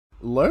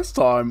Last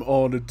time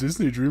on a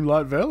Disney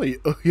Dreamlight Valley.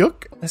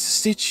 Yuck. That's a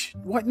Stitch.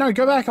 What? No,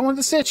 go back. I want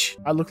the Stitch.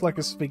 I look like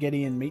a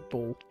spaghetti and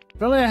meatball.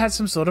 If only I had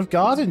some sort of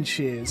garden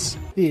shears.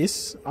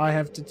 This, I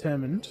have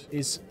determined,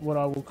 is what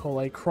I will call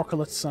a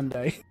crocolet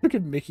sundae. Look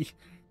at Mickey.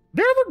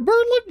 Damn it,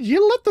 Berlin!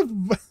 You let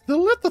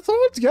the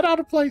thorns get out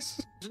of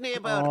place.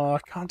 Oh, I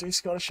can't do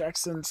Scottish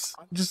accents.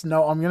 Just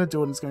no, I'm gonna do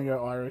it and it's gonna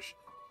go Irish.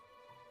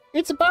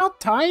 It's about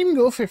time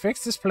Goofy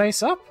fixed this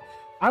place up.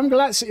 I'm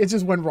glad it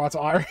just went right to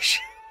Irish.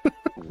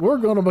 We're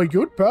gonna be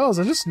good pals,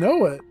 I just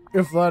know it.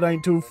 If that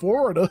ain't too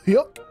forward,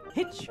 yuck.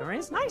 It sure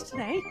is nice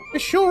today.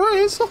 It sure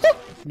is.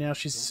 Now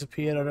she's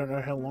disappeared, I don't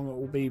know how long it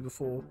will be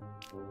before...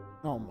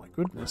 Oh my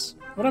goodness.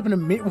 What happened to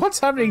me? What's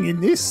happening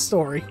in this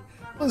story?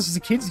 Oh, this is a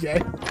kid's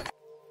game.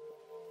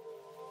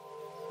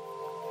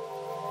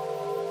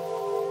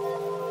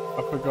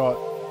 I forgot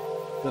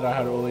that I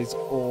had all these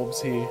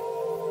orbs here.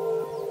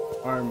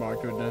 Oh my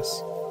goodness.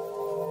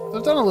 So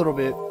I've done a little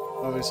bit.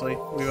 Obviously,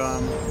 we've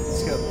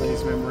let's get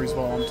these memories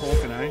while I'm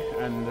talking, eh?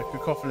 And the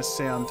cacophonous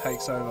sound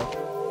takes over.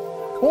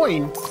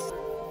 Coin!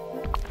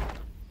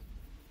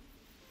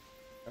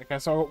 Okay,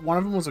 so one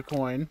of them was a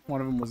coin,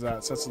 one of them was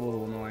that, so that's a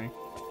little annoying.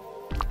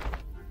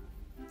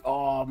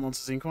 Oh,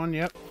 Monsters Inc. one,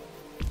 yep.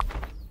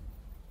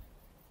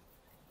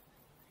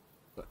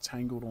 Got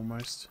tangled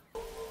almost.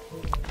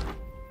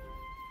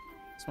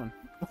 This one.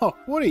 Oh,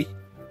 Woody!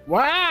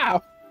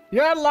 Wow!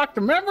 You unlocked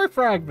the memory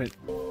fragment!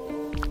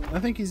 I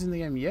don't think he's in the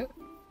game yet.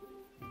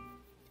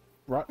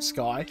 Right,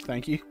 Sky,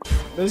 thank you.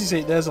 As you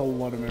see, there's a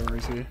lot of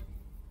memories here.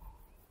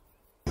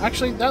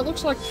 Actually, that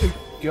looks like the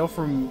girl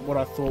from what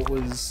I thought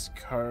was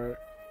Coco,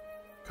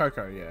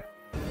 yeah.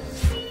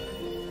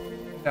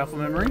 Powerful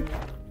memory.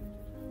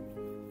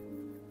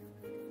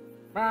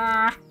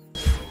 Ah!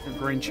 A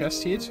green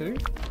chest here too.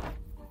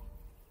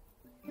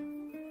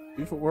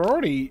 Beautiful. We're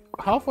already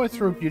halfway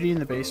through Beauty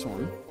and the Beast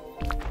one.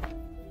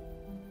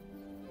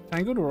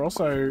 Tangled, we're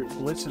also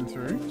blitzing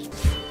through.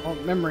 Oh,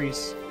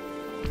 memories.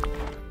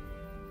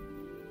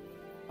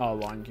 Oh,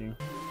 Lion King.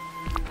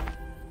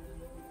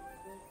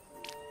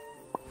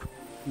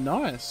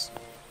 Nice.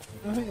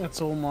 I think that's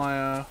all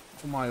my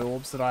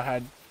orbs that I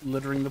had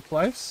littering the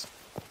place.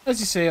 As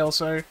you see,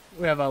 also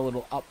we have our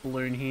little up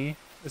balloon here.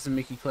 There's a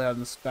Mickey cloud in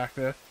the back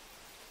there.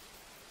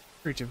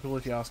 Pretty typical,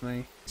 if you ask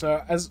me.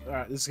 So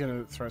alright, this is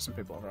gonna throw some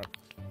people off, right?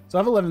 So I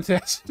have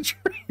 11,000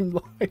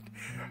 Dreamlight.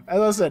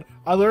 As I said,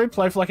 I literally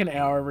play for like an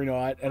hour every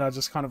night, and I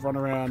just kind of run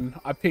around.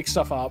 I pick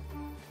stuff up.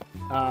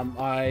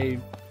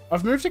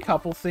 I've moved a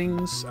couple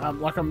things,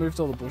 like I moved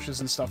all the bushes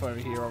and stuff over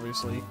here,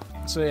 obviously.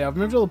 So yeah, I've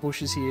moved all the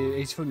bushes here,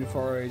 each food and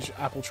forage,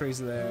 apple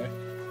trees are there.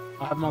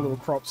 I have my little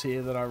crops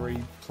here that I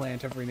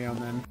replant every now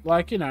and then.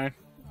 Like, you know,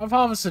 I've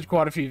harvested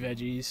quite a few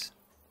veggies.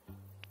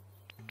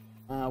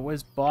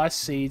 Where's buy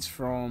seeds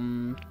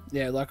from?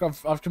 Yeah, like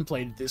I've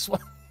completed this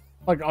one.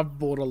 Like I've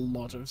bought a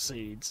lot of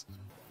seeds.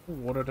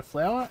 Water to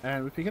flower,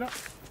 and we pick it up.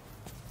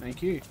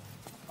 Thank you.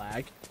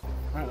 Lag.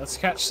 Alright, let's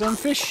catch some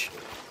fish.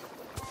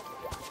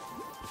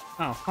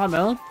 Oh, hi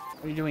Merlin.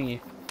 What are you doing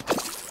here?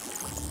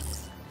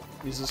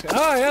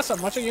 Oh yes,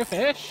 I'm watching your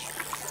fish.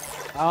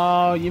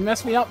 Oh, you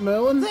messed me up,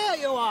 Merlin. There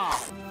you are.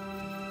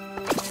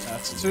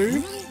 That's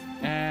two.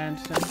 And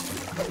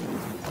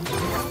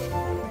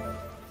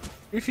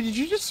Goofy, did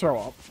you just throw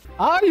up?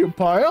 Hiya,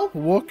 pal.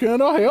 What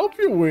can I help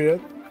you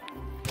with?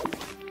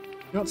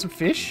 You want some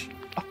fish?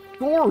 Of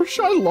course,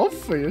 I love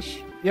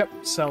fish. Yep,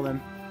 sell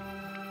them.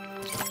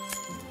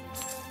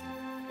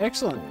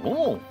 Excellent.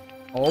 Oh.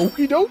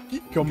 Okie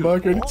dokie, come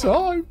back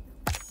anytime.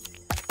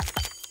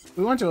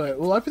 We won't do it.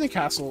 We'll open the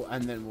castle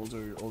and then we'll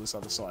do all this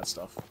other side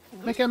stuff.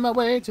 Making my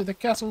way to the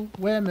castle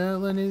where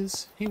Merlin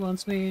is. He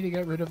wants me to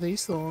get rid of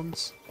these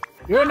thorns.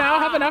 You now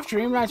have enough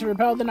Dreamlight to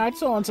repel the night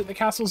thorns at the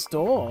castle's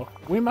door.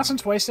 We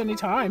mustn't waste any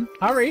time.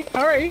 Hurry,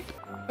 hurry!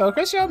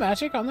 Focus your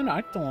magic on the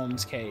night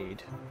thorns,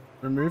 Cade.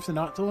 Remove the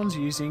night thorns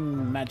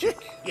using magic.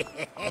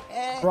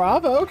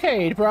 Bravo,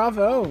 Cade,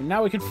 bravo!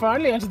 Now we can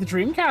finally enter the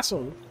Dream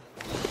Castle.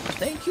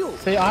 Thank you.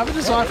 See, I have a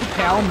desire for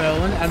power,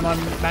 Merlin, and my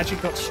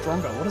magic got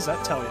stronger. What does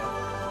that tell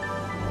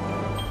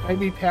you?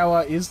 Maybe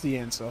power is the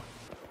answer.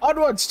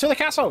 Onwards to the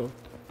castle!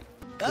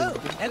 Oh,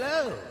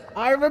 hello.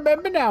 I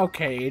remember now,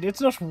 Cade. It's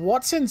not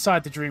what's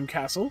inside the Dream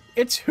Castle,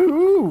 it's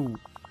who!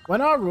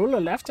 When our ruler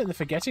left and the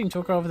Forgetting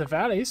took over the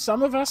valley,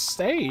 some of us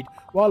stayed,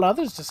 while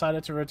others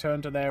decided to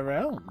return to their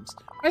realms.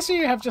 I see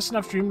you have just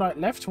enough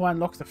Dreamlight left to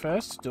unlock the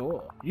first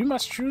door. You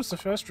must choose the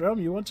first realm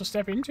you want to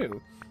step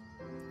into.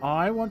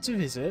 I want to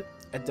visit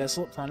a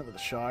desolate planet with a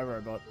shy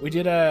robot. We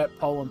did a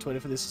poll on Twitter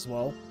for this as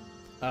well,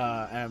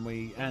 and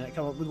it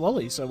came up with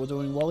Wally, so we're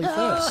doing Wally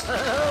first.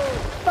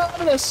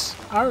 Marvelous!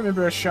 I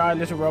remember a shy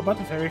little robot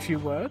with very few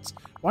words.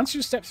 Once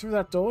you step through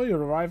that door,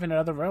 you'll arrive in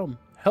another realm.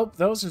 Help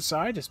those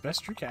inside as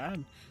best you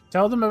can.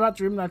 Tell them about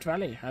Dreamlight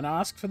Valley and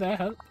ask for their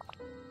help.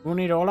 We'll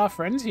need all our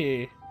friends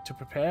here to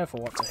prepare for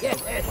what's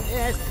ahead.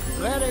 Yes,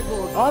 very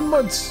good.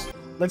 Onwards!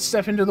 Let's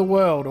step into the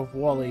world of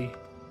Wally.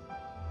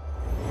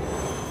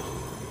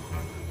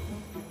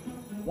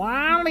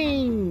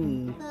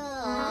 Wally!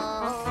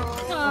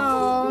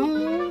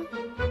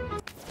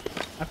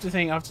 I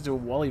have to do a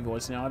Wally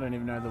voice now. I don't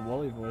even know the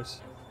Wally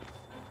voice.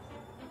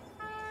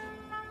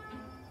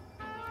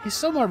 He's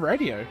still my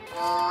radio.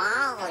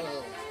 Wally.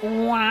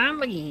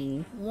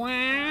 Wally.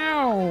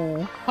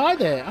 Wow. Hi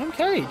there, I'm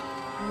Cade.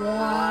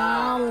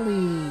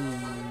 Wally.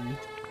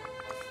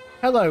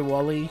 Hello,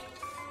 Wally.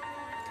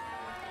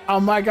 Oh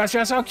my gosh,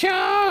 you're so cute!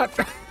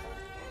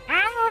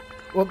 Ah!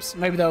 Whoops,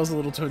 maybe that was a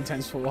little too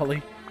intense for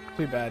Wally.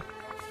 Too bad.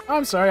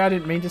 I'm sorry, I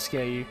didn't mean to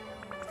scare you.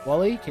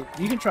 Wally,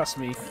 you can trust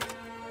me.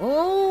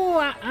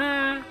 Oh,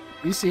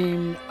 You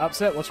seem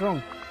upset. What's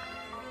wrong?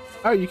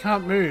 Oh, you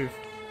can't move.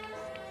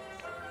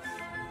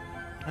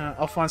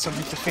 I'll find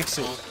something to fix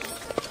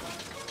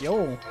it.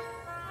 Yo.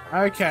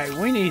 Okay,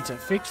 we need to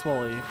fix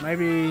Wally.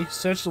 Maybe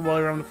search the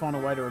Wally room to find a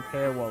way to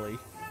repair Wally.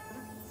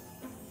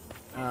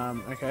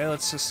 Okay,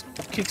 let's just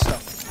kick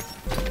stuff.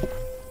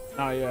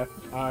 Oh yeah,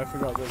 I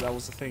forgot that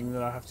was the thing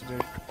that I have to do.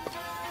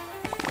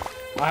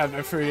 I have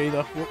no food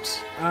either. Whoops.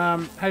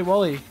 Hey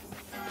Wally.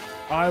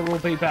 I will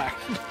be back.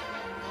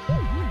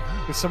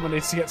 Because someone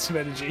needs to get some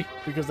energy,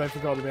 because they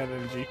forgot about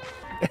energy.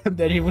 And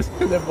then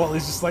then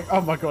Wally's just like, oh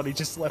my god, he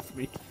just left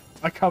me.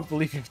 I can't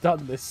believe you've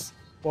done this.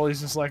 Wally's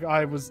just like,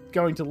 I was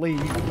going to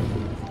leave.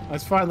 I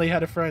finally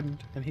had a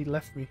friend, and he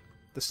left me.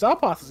 The star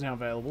path is now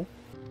available.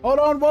 Hold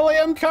on, Wally,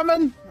 I'm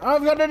coming!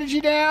 I've got energy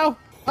now!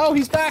 Oh,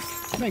 he's back!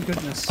 Thank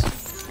goodness.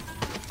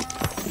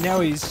 Now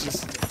he's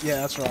just... Yeah,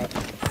 that's right.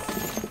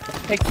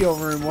 Heck your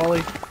room,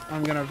 Wally.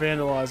 I'm gonna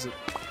vandalize it.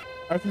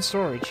 Open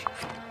storage.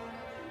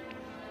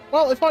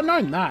 Well, if I'd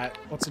known that...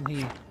 What's in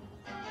here?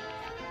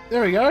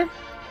 There we go.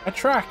 A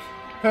track.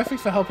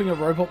 Perfect for helping a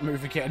robot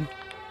move again.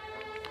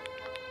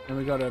 And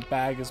we got a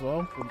bag as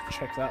well. We'll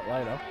check that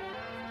later.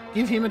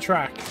 Give him a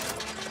track.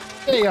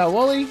 There you go,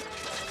 Wally.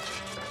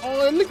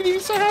 Oh, look at him,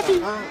 he's so happy.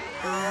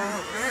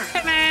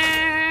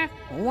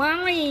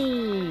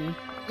 Wally.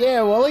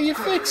 Yeah, Wally, you're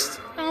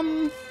fixed.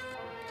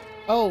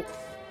 Oh.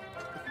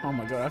 Oh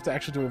my god, I have to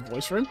actually do a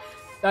voice for him.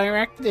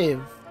 Directive.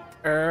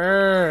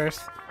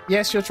 Earth.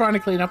 Yes, you're trying to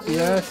clean up the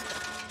earth.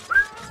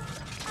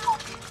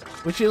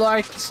 Would you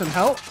like some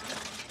help?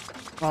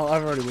 Well,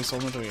 I've already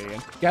whistled. I'm not doing it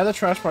again. Gather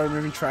trash by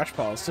removing trash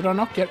piles. Did I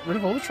not get rid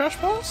of all the trash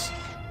piles?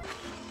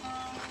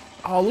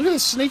 Oh, look at the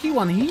sneaky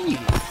one here.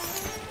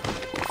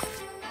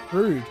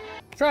 Rude.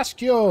 Trash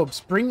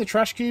cubes. Bring the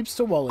trash cubes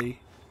to Wally.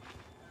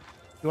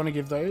 You want to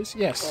give those?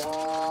 Yes.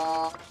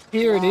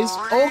 Here it is.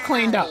 All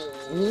cleaned up.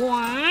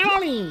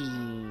 Wally.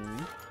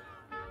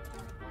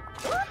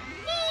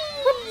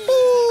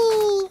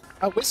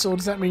 A whistle.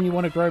 Does that mean you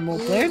want to grow more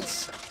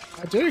plants?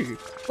 I do.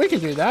 We can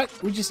do that.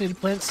 We just need to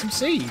plant some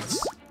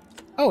seeds.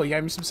 Oh, he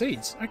gave me some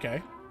seeds.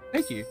 Okay.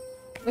 Thank you.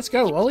 Let's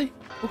go, Wally.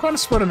 We'll kind of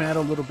spread them out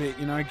a little bit,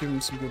 you know, give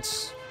them some good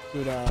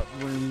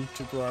room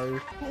to grow.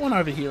 Put one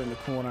over here in the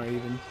corner,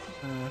 even.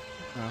 Oh,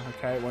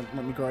 okay, it won't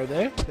let me grow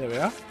there. There we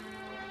are.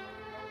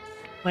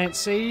 Plant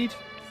seed.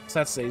 So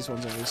that's these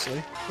ones,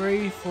 obviously.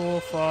 3, 4,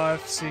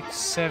 5, 6,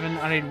 7.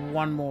 I need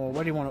one more.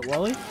 Where do you want it,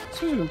 Wally?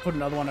 So we can put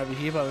another one over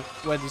here by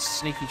where this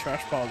sneaky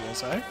trash pile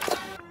was, eh?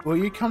 Will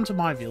you come to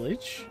my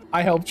village?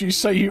 I helped you,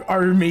 so you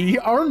owe me.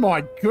 Oh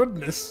my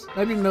goodness.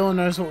 Maybe Miller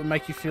knows what would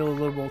make you feel a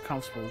little more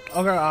comfortable.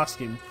 I'll go ask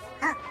him.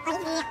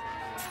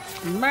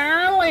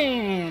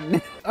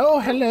 Merlin! Oh,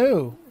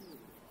 hello.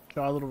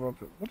 Shy little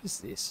robot. What is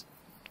this?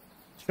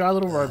 Shy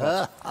little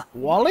robot.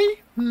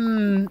 Wally?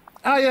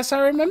 Oh yes, I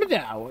remember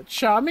now.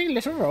 Charming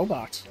little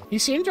robot. He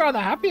seemed rather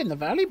happy in the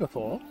valley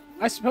before.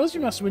 I suppose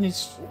you must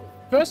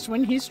first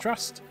win his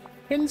trust.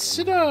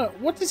 Consider,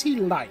 what does he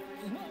like?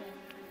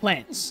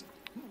 Plants.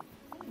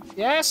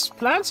 Yes,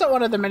 plants are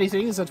one of the many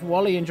things that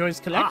Wally enjoys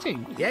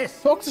collecting.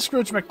 Yes. Talk to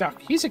Scrooge McDuck.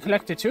 He's a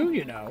collector too,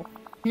 you know.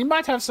 He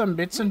might have some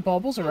bits and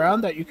baubles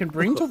around that you can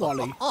bring to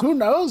Wally. Who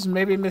knows,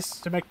 maybe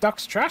Mr.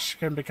 McDuck's trash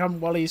can become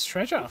Wally's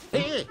treasure.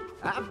 Hey,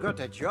 I've got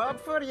a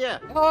job for you.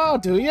 Oh,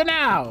 do you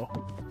now?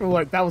 Oh,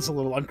 wait, that was a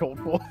little uncalled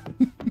for.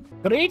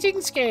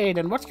 Greetings, Cade,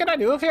 and what can I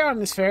do here on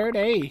this fair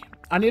day?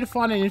 I need to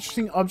find an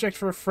interesting object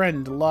for a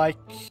friend, like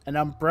an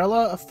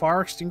umbrella, a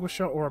fire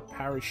extinguisher, or a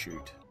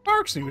parachute.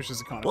 Fire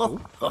extinguishers are kind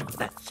of cool.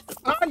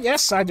 Oh,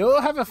 yes, I do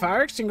have a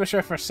fire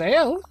extinguisher for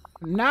sale.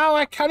 Now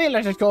I can't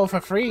let it go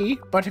for free,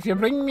 but if you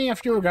bring me a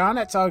few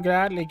garnets, I'll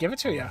gladly give it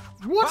to you.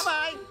 What?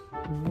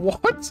 Bye-bye.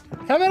 What?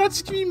 How about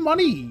not give me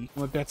money?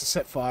 I'm about to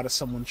set fire to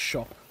someone's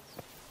shop.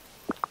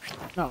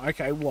 No,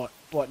 okay, what?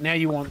 What? Now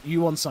you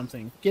want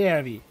something. Get out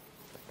of here,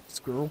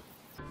 squirrel.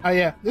 Oh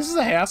yeah, this is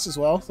a house as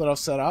well that I've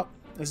set up.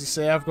 As you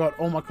see, I've got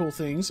all my cool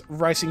things.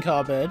 Racing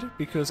car bed,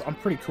 because I'm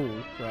pretty cool,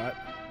 right?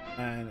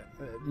 And,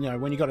 you know,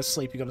 when you gotta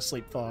sleep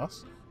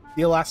fast.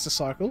 The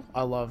Elasticycle.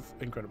 I love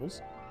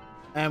Incredibles.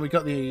 And we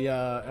got the,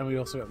 and we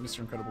also got Mr.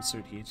 Incredible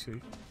suit here too.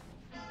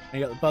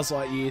 And you got the Buzz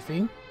Lightyear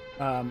thing.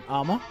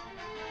 Armor.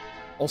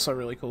 Also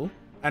really cool.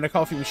 And a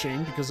coffee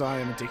machine, because I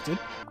am addicted.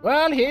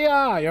 Well, here you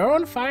are, your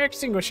own fire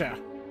extinguisher.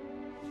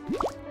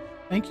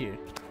 Thank you.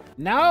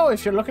 Now,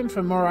 if you're looking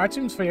for more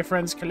items for your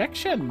friend's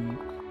collection,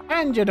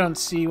 and you don't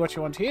see what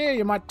you want here,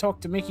 you might talk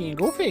to Mickey and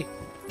Goofy.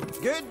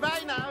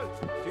 Goodbye now.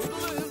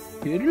 Toodaloo.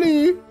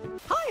 Toodaloo.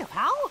 Hiya,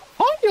 pal.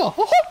 Hiya.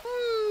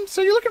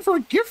 so you're looking for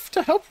a gift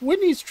to help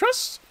win his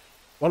trust?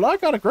 Well, I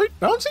got a great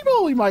bouncy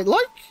ball you might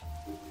like.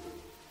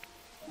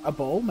 A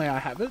ball? May I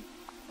have it?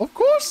 Of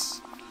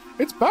course!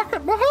 It's back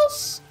at my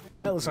house!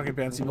 That looks like a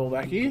bouncy ball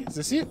back here. Is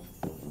this it?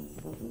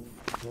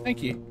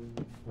 Thank you.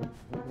 Oh,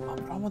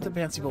 but I want the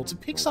bouncy ball. It's a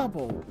Pixar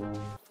ball.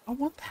 I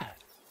want that.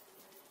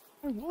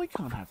 Oh, Wally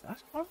can't have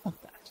that. I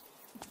want that.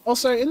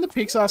 Also, in the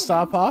Pixar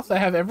Star Path, they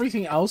have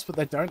everything else, but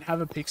they don't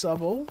have a Pixar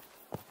ball.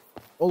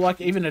 Or,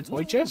 like, even a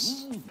toy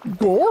chest.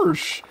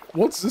 Gosh,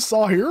 what's this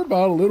I hear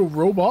about a little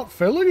robot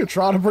fella you're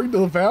trying to bring to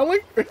the valley?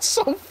 It's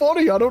so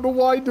funny, I don't know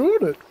why you're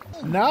doing it.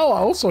 Now I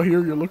also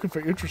hear you're looking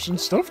for interesting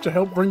stuff to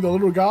help bring the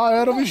little guy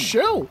out of his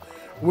shell.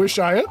 Wish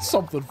I had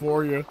something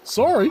for you.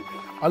 Sorry,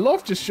 I'd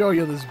love to show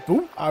you this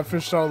boot I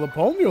fished out of the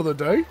pond the other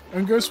day.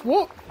 And guess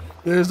what?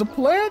 There's a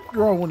plant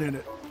growing in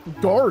it.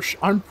 Gosh,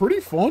 I'm pretty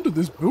fond of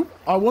this boot.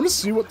 I want to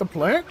see what the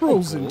plant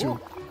grows into.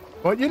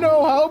 But you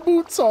know how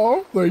boots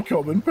are. They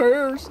come in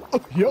pairs.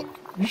 Yuck,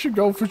 you should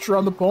go fish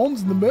around the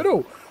ponds in the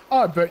meadow.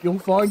 I bet you'll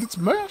find its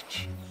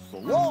match. So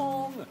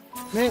long.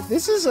 Man,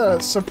 this is a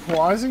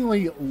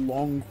surprisingly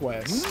long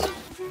quest.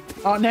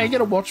 Oh, now you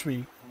gotta watch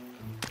me.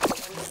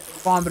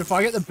 Fine, but if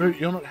I get the boot,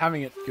 you're not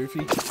having it,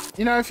 Goofy.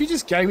 You know, if you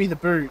just gave me the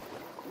boot,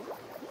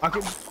 I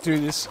could do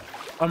this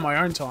on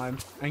my own time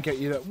and get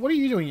you that. What are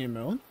you doing here,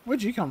 Merlin?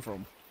 Where'd you come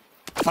from?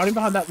 Hiding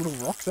behind that little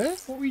rock there?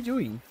 What were you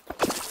doing?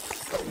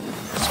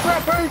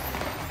 Scrap boot!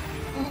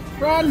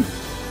 Run!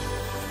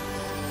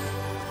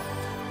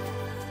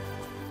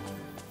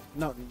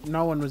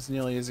 No one was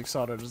nearly as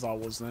excited as I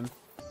was then.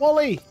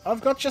 Wally,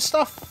 I've got your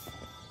stuff!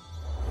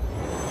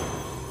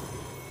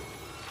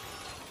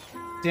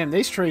 Damn,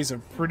 these trees are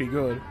pretty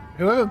good.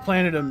 Whoever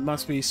planted them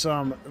must be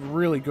some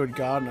really good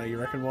gardener, you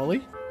reckon,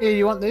 Wally? Here,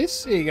 you want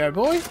this? Here you go,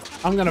 boy.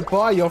 I'm gonna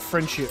buy your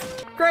friendship.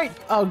 Great!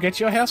 I'll get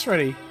your house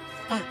ready.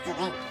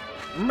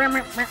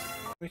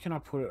 Where can I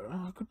put it?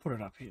 Oh, I could put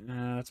it up here.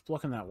 No, it's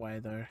blocking that way,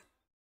 though.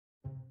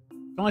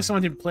 If only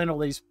someone didn't plant all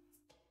these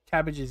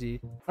cabbages here.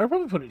 I could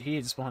probably put it here,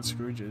 just behind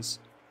Scrooge's.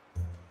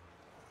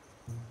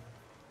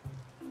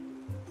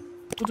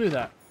 We'll do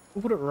that.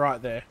 We'll put it right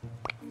there.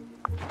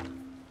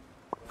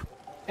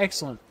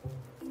 Excellent.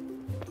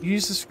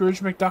 Use the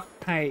Scrooge McDuck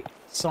pay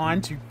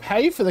sign to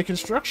pay for the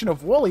construction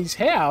of Wally's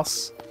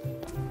house.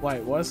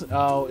 Wait, what is it?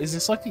 Oh, is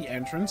this like the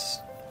entrance?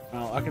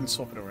 Oh, I can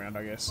swap it around,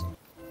 I guess.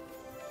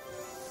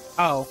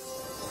 Oh.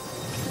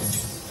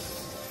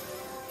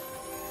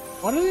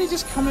 Why didn't he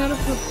just come out of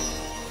the...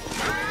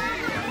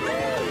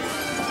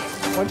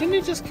 Why didn't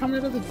he just come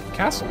out of the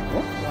castle?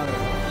 What?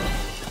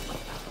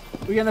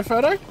 We getting a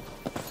photo?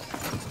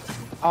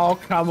 Oh,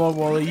 come on,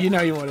 Wally. You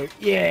know you want it.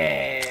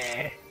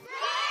 Yeah!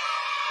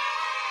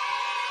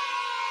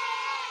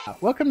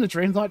 Welcome to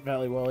Dreamlight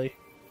Valley, Wally.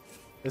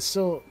 There's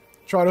still...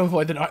 Try to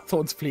avoid the night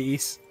thorns,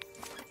 please.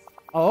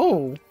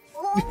 Oh!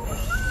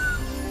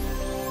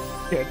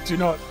 Yeah, do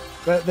not...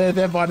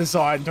 They're by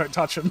design, don't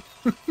touch them.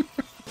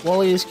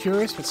 Wally is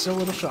curious, but still a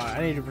little shy.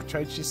 I need to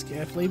approach this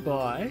carefully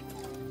by...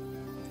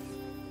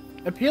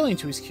 appealing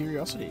to his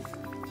curiosity.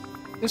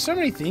 There's so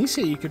many things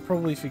here you could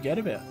probably forget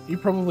about. You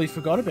probably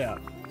forgot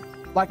about.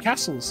 Like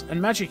castles, and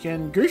magic,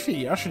 and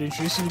Goofy. I should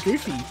introduce you to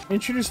Goofy.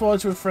 Introduce Wally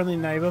to a friendly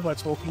neighbour by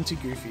talking to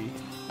Goofy.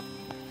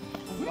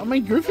 I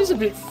mean, Goofy's a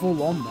bit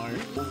full on, though.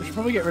 We should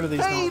probably get rid of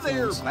these Hey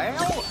there,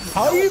 pal!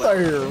 Hey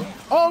there!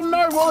 Oh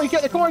no, Wally,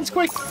 get the coins,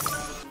 quick!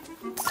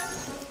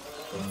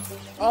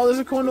 Oh, there's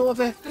a coin all up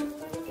there.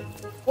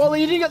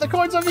 Wally, you didn't get the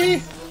coins over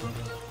here!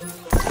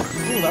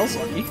 Oh, that was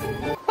lucky.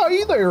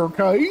 Hey there,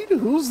 Cade!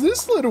 Who's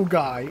this little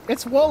guy?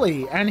 It's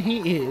Wally, and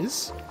he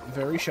is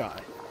very shy.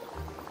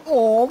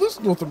 Oh, there's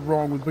nothing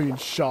wrong with being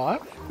shy.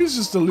 He's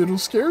just a little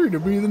scary to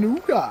be the new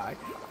guy.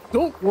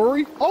 Don't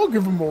worry, I'll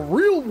give him a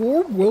real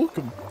warm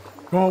welcome.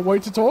 Can't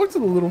wait to talk to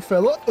the little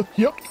fella.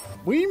 Yep,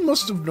 we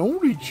must have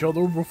known each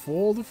other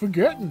before the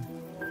forgetting.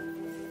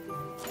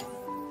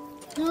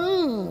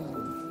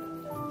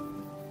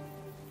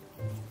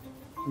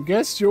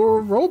 Guess you're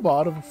a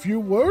robot of a few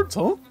words,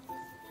 huh?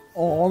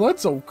 Oh,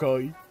 that's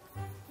okay.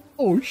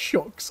 Oh,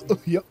 shucks.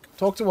 Yuck.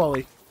 Talk to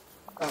Wally.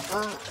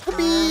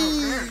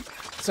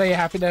 So you're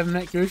happy to have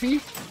met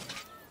Goofy?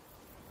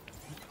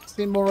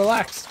 Seem more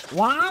relaxed.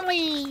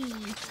 Wally!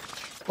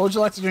 What would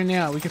you like to do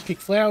now? We could pick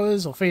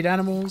flowers or feed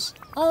animals.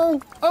 Or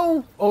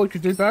we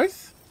could do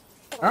both.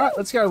 Alright,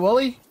 let's go,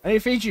 Wally. I need to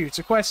feed you. It's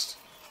a quest.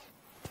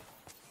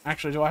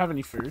 Actually, do I have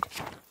any food?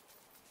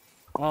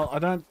 Well, I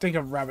don't think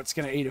a rabbit's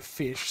going to eat a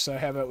fish, so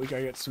how about we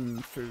go get some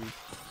food?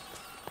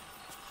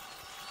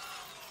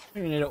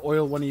 You need to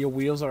oil one of your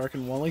wheels, I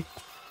reckon, Wally.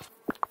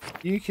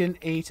 You can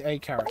eat a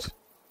carrot.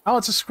 Oh,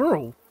 it's a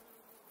squirrel.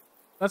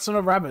 That's not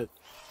a rabbit.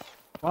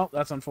 Well,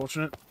 that's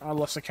unfortunate. I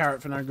lost a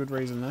carrot for no good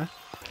reason there.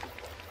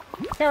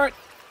 Carrot!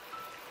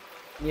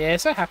 Yeah,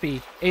 so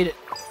happy. Eat it.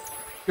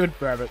 Good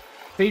rabbit.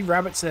 Feed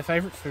rabbits their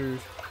favourite food.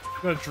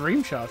 Got a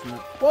dream shard from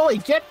it. Wally,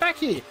 get back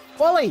here!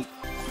 Wally!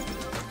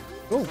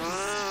 Ooh.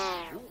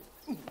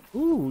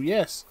 Ooh,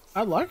 yes.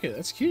 I like it.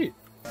 That's cute.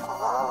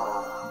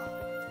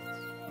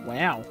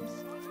 Wow.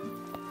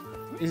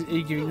 Are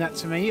you giving that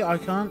to me? I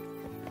can't...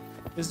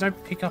 There's no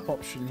pickup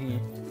option here.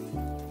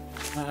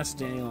 Oh, that's a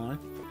dandelion.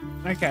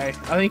 Okay,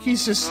 I think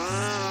he's just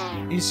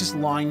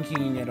Lion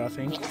Kinging it, I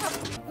think.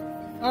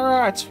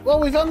 Alright, well,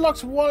 we've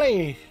unlocked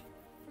Wally.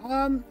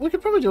 We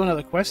could probably do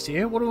another quest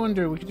here. What do we want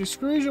to do? We could do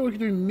Scrooge or we could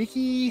do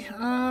Mickey.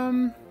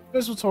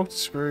 First we'll talk to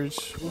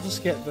Scrooge. We'll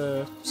just get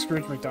the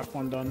Scrooge McDuck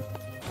one done.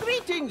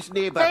 Greetings,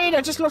 neighbour. Hey,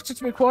 I just looked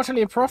at my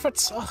quarterly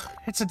profits. Ugh,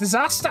 it's a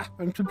disaster.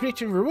 I'm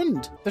completely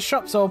ruined. The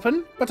shop's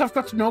open, but I've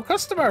got no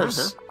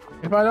customers.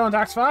 If I don't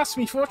act fast,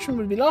 my fortune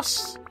will be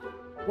lost.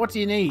 What do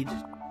you need?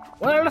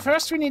 Well,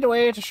 first we need a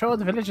way to show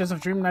the villagers of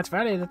Dreamlight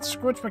Valley that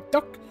Scrooge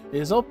McDuck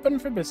is open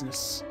for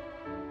business.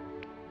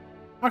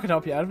 I could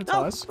help you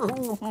advertise.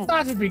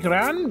 That'd be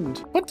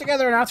grand. Put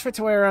together an outfit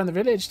to wear around the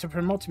village to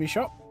promote me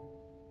shop.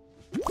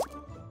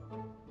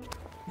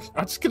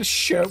 I'm just gonna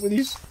shirt with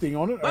his thing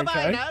on it,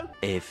 okay?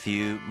 A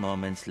few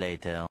moments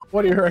later.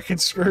 What do you reckon,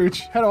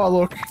 Scrooge? How do I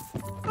look?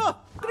 Oh,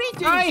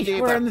 greetings, Hi,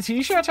 neighbour. wearing the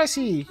t-shirt, I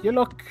see. You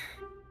look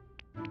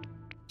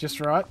just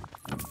right.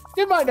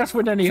 You might not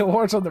win any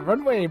awards on the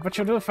runway, but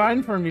you'll do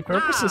fine for me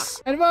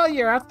purposes. And while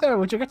you're out there,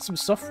 would you get some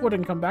softwood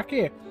and come back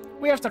here?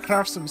 We have to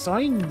craft some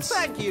signs.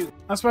 Thank you.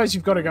 I suppose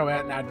you've got to go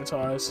out and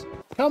advertise.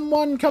 Come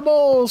on, come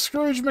all.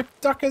 Scrooge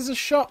McDuck has a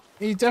shop.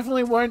 He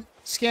definitely won't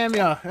scam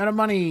you out of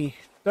money.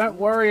 Don't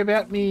worry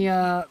about me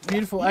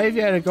beautiful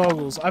aviator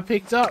goggles I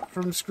picked up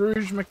from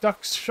Scrooge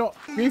McDuck's shop.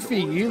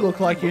 Goofy, you look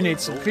like you need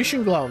some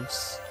fishing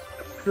gloves.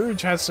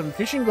 Scrooge has some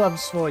fishing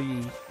gloves for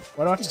you.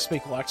 Why do I have to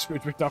speak like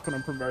Scrooge McDuck when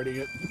I'm promoting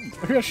it?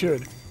 Maybe I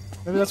should.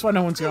 Maybe that's why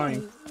no one's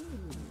going.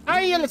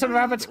 Hi, you little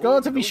rabbit. Go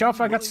to me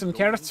shop. I got some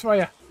carrots for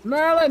you.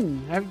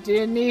 Merlin, do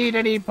you need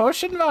any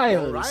potion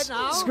vials? Right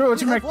now,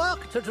 Scrooge we have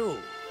work to do.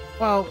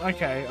 Well,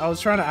 okay. I was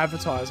trying to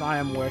advertise. I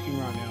am working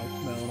right now,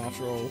 Merlin,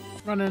 after all.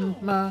 Running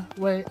my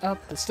way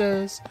up the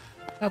stairs.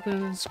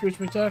 Helping Scrooge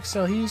McDuck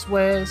sell his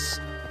wares.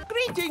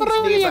 Greetings,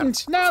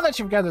 Brilliant! Now that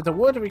you've gathered the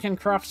wood, we can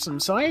craft some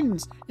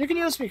signs. You can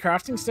use the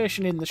crafting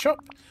station in the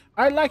shop.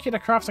 I'd like you to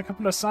craft a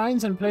couple of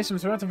signs and place them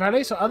throughout the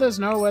valley so others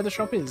know where the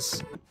shop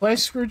is.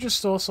 Place Scrooge's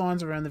store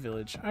signs around the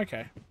village.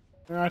 Okay.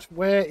 Alright,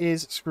 where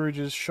is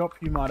Scrooge's shop,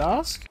 you might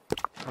ask?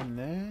 In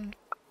there.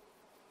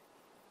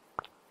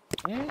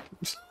 Yeah.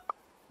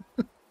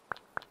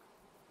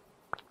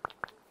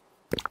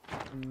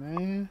 In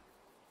there.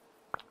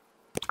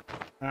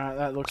 Alright,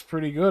 that looks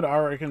pretty good. I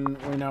reckon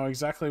we know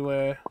exactly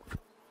where...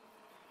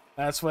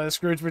 That's where the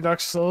Scrooge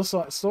McDuck's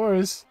store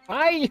is.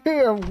 Hi,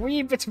 you're a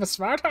wee bit of a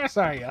smart ass,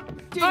 are you?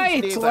 Hi,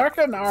 it's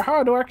Larkin. Our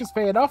hard work is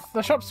paying off.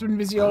 The shop's been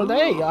busy all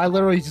day. I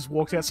literally just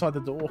walked outside the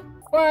door.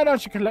 Why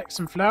don't you collect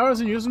some flowers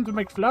and use them to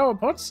make flower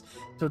pots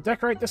to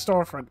decorate the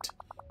storefront?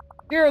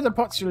 Here are the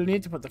pots you'll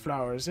need to put the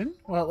flowers in.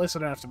 Well, at least I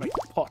don't have to make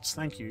pots,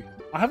 thank you.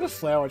 I have a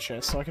flower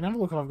chest, so I can have a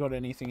look if I've got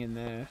anything in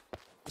there.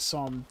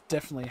 Some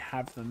definitely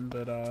have them,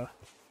 but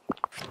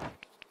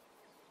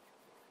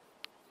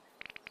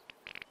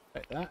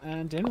take that,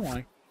 and then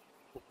why?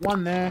 Put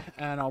one there,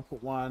 and I'll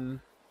put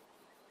one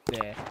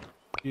there.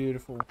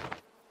 Beautiful.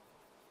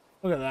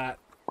 Look at that.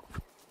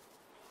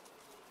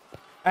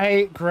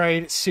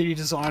 A-grade city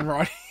design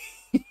right.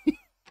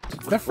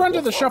 The front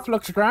of the shop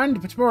looks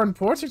grand, but more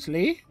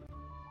importantly,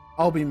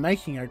 I'll be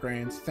making a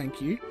grand,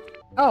 thank you.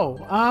 Oh,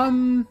 I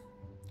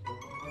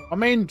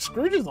mean,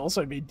 Scrooge has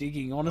also been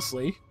digging,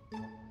 honestly.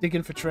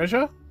 Digging for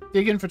treasure?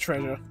 Digging for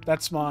treasure.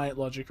 That's my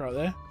logic right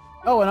there.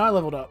 Oh, and I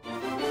leveled up.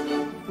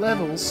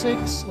 Level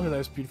 6. Look at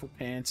those beautiful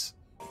pants.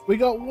 We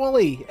got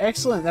Wally.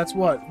 Excellent. That's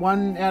what?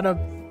 1 out of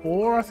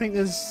 4? I think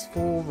there's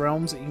 4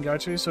 realms that you can go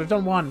to. So we've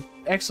done 1.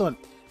 Excellent.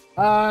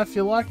 If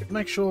you like,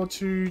 make sure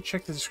to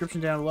check the description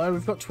down below.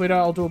 We've got Twitter.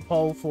 I'll do a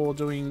poll for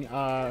doing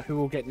who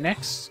will get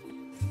next.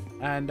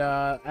 And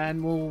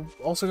we'll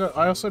also go...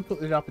 I also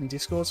put it up in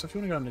Discord. So if you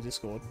want to go into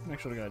Discord, make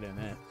sure to go down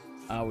there.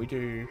 We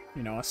do,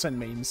 you know, I send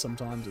memes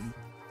sometimes and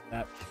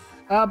that.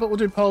 But we'll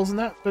do polls and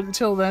that. But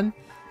until then...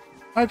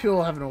 Hope you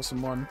all have an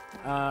awesome one.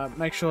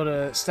 Make sure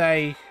to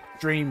stay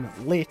dream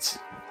lit.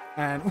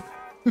 And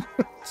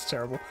it's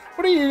terrible.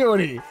 What are you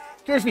doing here?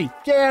 Goofy,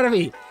 get out of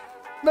here.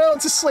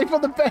 Mel's asleep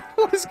on the bed.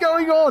 What is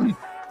going on?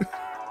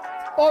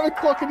 5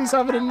 o'clock and he's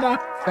having a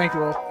nap. Thank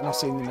you all, and I'll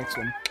see you in the next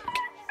one.